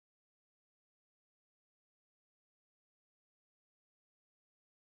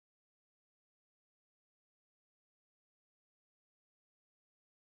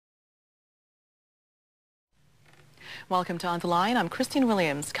Welcome to On the Line. I'm Christine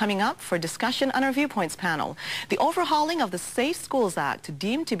Williams. Coming up for discussion on our Viewpoints panel, the overhauling of the Safe Schools Act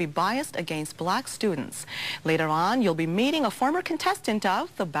deemed to be biased against black students. Later on, you'll be meeting a former contestant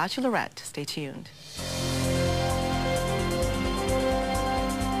of The Bachelorette. Stay tuned.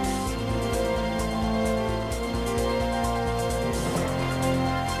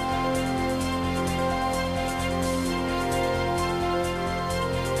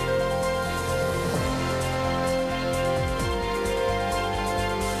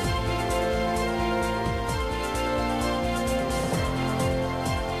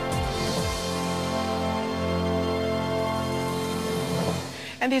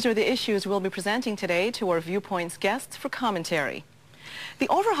 And these are the issues we'll be presenting today to our Viewpoints guests for commentary. The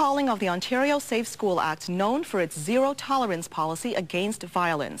overhauling of the Ontario Safe School Act, known for its zero-tolerance policy against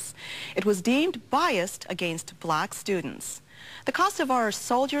violence. It was deemed biased against black students. The cost of our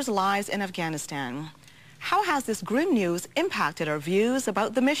soldiers' lives in Afghanistan. How has this grim news impacted our views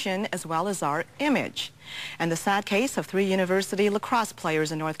about the mission as well as our image? And the sad case of 3 university lacrosse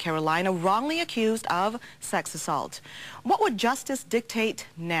players in North Carolina wrongly accused of sex assault. What would justice dictate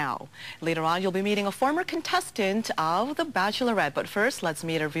now? Later on, you'll be meeting a former contestant of The Bachelorette. But first, let's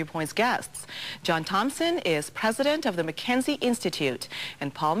meet our Viewpoints guests. John Thompson is president of the Mackenzie Institute,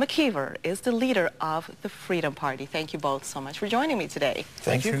 and Paul McKeever is the leader of the Freedom Party. Thank you both so much for joining me today.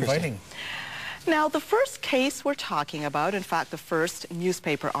 Thank you for inviting. Now, the first case we're talking about, in fact, the first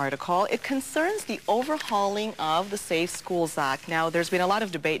newspaper article, it concerns the overhauling of the Safe Schools Act. Now, there's been a lot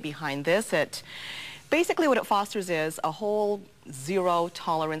of debate behind this. Basically, what it fosters is a whole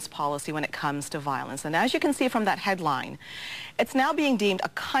zero-tolerance policy when it comes to violence. And as you can see from that headline, it's now being deemed a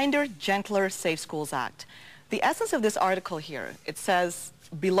kinder, gentler Safe Schools Act. The essence of this article here, it says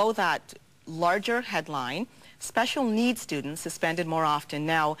below that larger headline, special needs students suspended more often.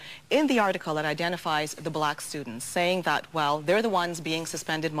 Now, in the article, it identifies the black students, saying that, well, they're the ones being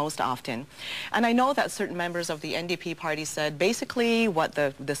suspended most often. And I know that certain members of the NDP party said basically what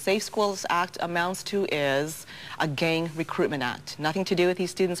the Safe Schools Act amounts to is a gang recruitment act. Nothing to do with these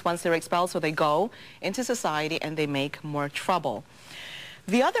students once they're expelled, so they go into society and they make more trouble.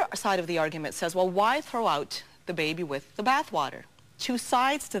 The other side of the argument says, well, why throw out the baby with the bathwater? 2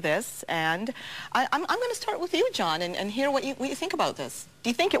 sides to this, and I'm going to start with you, John, and hear what you think about this.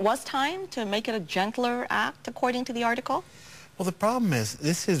 Do you think it was time to make it a gentler act, according to the article? Well, the problem is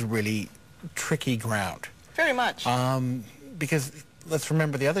this is really tricky ground. Very much. Because let's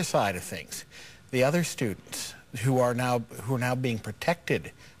remember the other side of things. The other students who are now being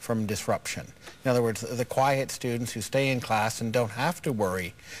protected from disruption. In other words, the quiet students who stay in class and don't have to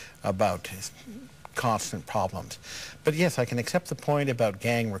worry about constant problems. But yes, I can accept the point about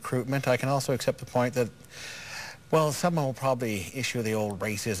gang recruitment. I can also accept the point that, well, someone will probably issue the old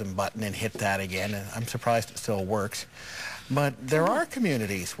racism button and hit that again, and I'm surprised it still works. But there are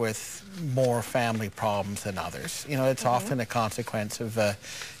communities with more family problems than others. You know, it's often a consequence of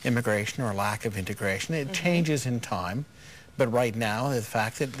immigration or lack of integration. It changes in time. But right now, the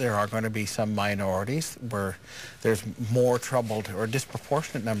fact that there are going to be some minorities where there's more troubled or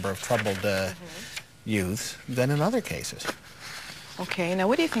disproportionate number of troubled youths than in other cases. Okay, now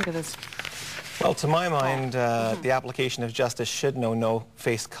what do you think of this? Well, to my mind, the application of justice should know no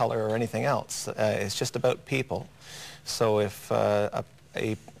face color or anything else. It's just about people. So if a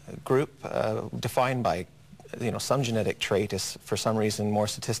group defined by some genetic trait is for some reason more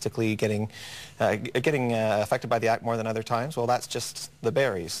statistically getting affected by the act more than other times, well, that's just the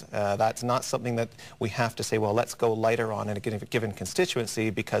berries. That's not something that we have to say, well, let's go lighter on in a given constituency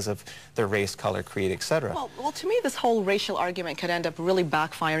because of their race, color, creed, etc. Well, to me, this whole racial argument could end up really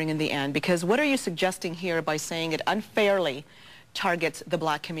backfiring in the end, because what are you suggesting here by saying it unfairly targets the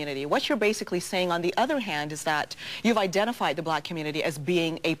black community? What you're basically saying, on the other hand, is that you've identified the black community as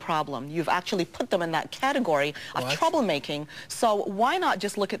being a problem. You've actually put them in that category of troublemaking. So why not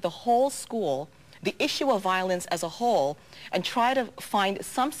just look at the whole school, the issue of violence as a whole, and try to find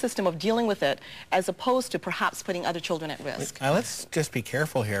some system of dealing with it, as opposed to perhaps putting other children at risk? Let's just be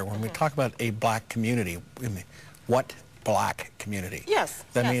careful here. When we talk about a black community, what black community? Yes.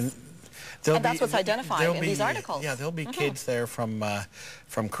 I mean, and that's what's identified in these articles. Yeah, there'll be kids there from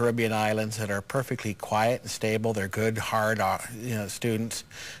Caribbean islands that are perfectly quiet and stable. They're good, hard, students.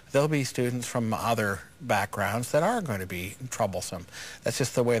 There'll be students from other backgrounds that are going to be troublesome. That's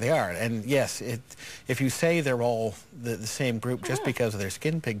just the way they are. And yes, if you say they're all the same group just because of their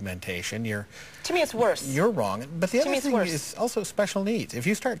skin pigmentation, to me, it's worse. You're wrong. But the other thing is also special needs. If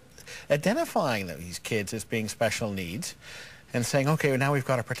you start identifying these kids as being special needs, and saying, okay, well, now we've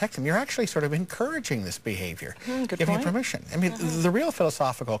got to protect them, you're actually sort of encouraging this behavior, giving permission. I mean, the real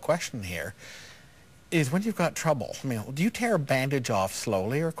philosophical question here is when you've got trouble, I mean, do you tear a bandage off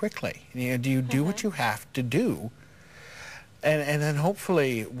slowly or quickly? You know, do you do what you have to do? And then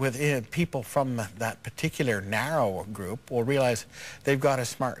hopefully within people from that particular narrow group will realize they've got to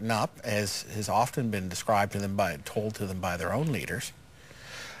smarten up, as has often been described to them told to them by their own leaders.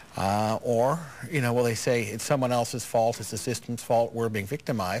 Or, you know, will they say it's someone else's fault, it's the system's fault, we're being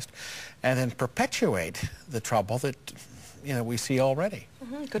victimized, and then perpetuate the trouble that, you know, we see already.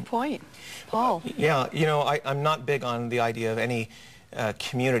 Good point. Paul? Yeah, you know, I'm not big on the idea of any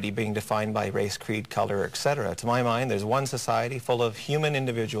community being defined by race, creed, color, etc. To my mind, there's one society full of human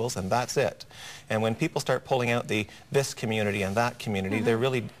individuals, and that's it. And when people start pulling out this community and that community, they're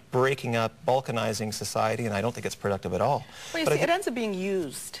really breaking up, balkanizing society, and I don't think it's productive at all. Well, you see, it ends up being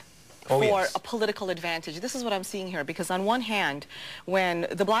used for a political advantage. This is what I'm seeing here, because on one hand, when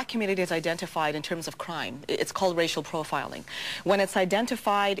the black community is identified in terms of crime, it's called racial profiling. When it's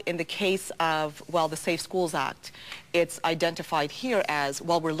identified in the case of, well, the Safe Schools Act, it's identified here as,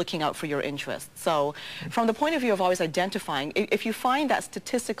 well, we're looking out for your interests. So from the point of view of always identifying, if you find that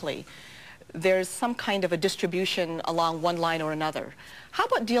statistically there's some kind of a distribution along one line or another, how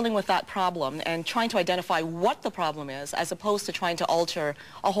about dealing with that problem and trying to identify what the problem is, as opposed to trying to alter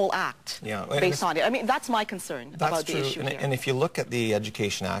a whole act based on it? I mean, that's my concern about the issue here. And if you look at the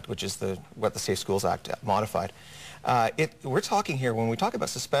Education Act, which is what the Safe Schools Act modified, we're talking here, when we talk about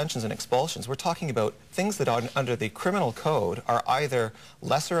suspensions and expulsions, we're talking about things that are under the criminal code are either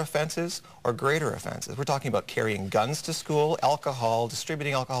lesser offenses or greater offenses. We're talking about carrying guns to school, alcohol,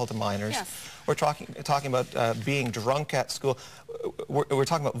 distributing alcohol to minors. Yes. We're talking about being drunk at school. We're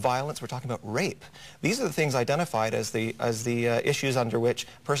talking about violence. We're talking about rape. These are the things identified as the issues under which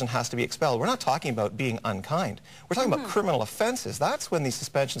a person has to be expelled. We're not talking about being unkind. We're talking about criminal offenses. That's when these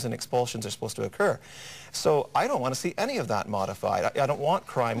suspensions and expulsions are supposed to occur. So I don't want to see any of that modified. I don't want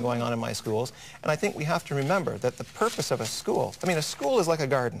crime going on in my schools. And I think we have to remember that the purpose of a school, I mean, a school is like a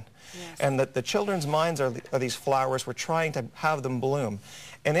garden. Yes. And that the children's minds are these flowers. We're trying to have them bloom.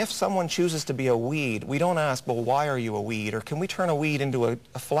 And if someone chooses to be a weed, we don't ask, well, why are you a weed? Or can we turn a weed into a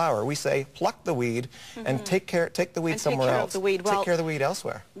flower? We say, pluck the weed and take the weed somewhere else. Take care of the weed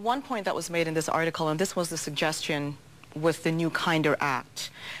elsewhere. One point that was made in this article, and this was the suggestion with the new Kinder Act,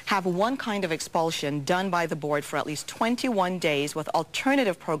 have one kind of expulsion done by the board for at least 21 days with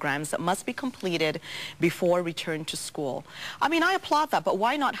alternative programs that must be completed before return to school. I mean, I applaud that, but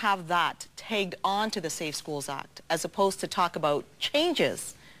why not have that tagged on to the Safe Schools Act, as opposed to talk about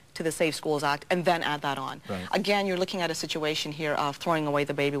changes to the Safe Schools Act and then add that on? Right. Again, you're looking at a situation here of throwing away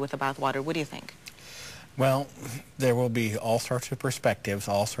the baby with the bathwater. What do you think? Well, there will be all sorts of perspectives,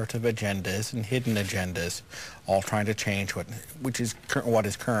 all sorts of agendas and hidden agendas, all trying to change what is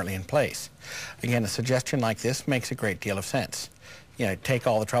currently in place. Again, a suggestion like this makes a great deal of sense. You know, take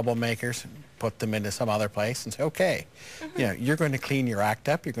all the troublemakers, put them into some other place and say, okay, you know, you're going to clean your act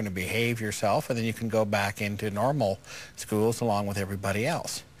up, you're going to behave yourself, and then you can go back into normal schools along with everybody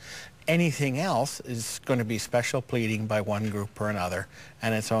else. Anything else is going to be special pleading by one group or another,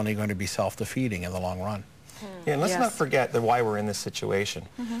 and it's only going to be self-defeating in the long run. Yeah, and let's not forget why we're in this situation.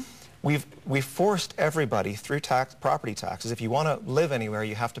 We've forced everybody through property taxes. If you want to live anywhere,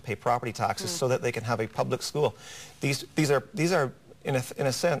 you have to pay property taxes so that they can have a public school. These are in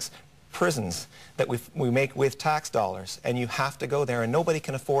a sense prisons that we make with tax dollars, and you have to go there, and nobody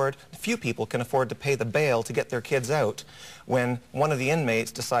can afford, few people can afford to pay the bail to get their kids out when one of the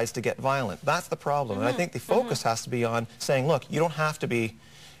inmates decides to get violent. That's the problem. And I think the focus has to be on saying, look, you don't have to be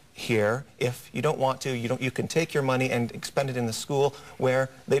here. If you don't want to, you can take your money and expend it in the school where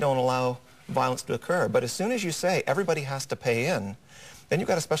they don't allow violence to occur. But as soon as you say everybody has to pay in, then you've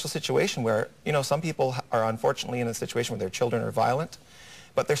got a special situation where, you know, some people are unfortunately in a situation where their children are violent,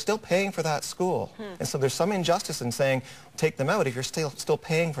 but they're still paying for that school. And so there's some injustice in saying, take them out if you're still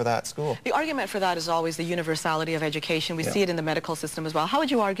paying for that school. The argument for that is always the universality of education. We see it in the medical system as well. How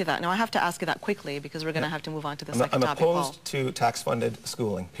would you argue that? Now, I have to ask you that quickly because we're going to have to move on to the second topic, Paul. I'm opposed to tax-funded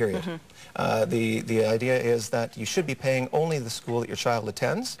schooling, period. The idea is that you should be paying only the school that your child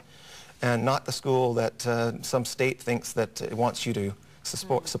attends and not the school that some state thinks that it wants you to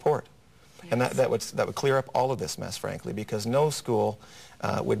support. Yes. And that would clear up all of this mess, frankly, because no school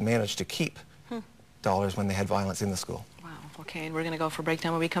would manage to keep dollars when they had violence in the school. Wow. Okay, and we're going to go for a break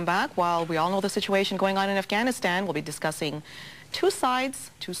now. When we come back, while we all know the situation going on in Afghanistan, we'll be discussing two sides,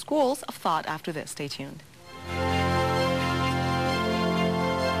 two schools of thought after this. Stay tuned.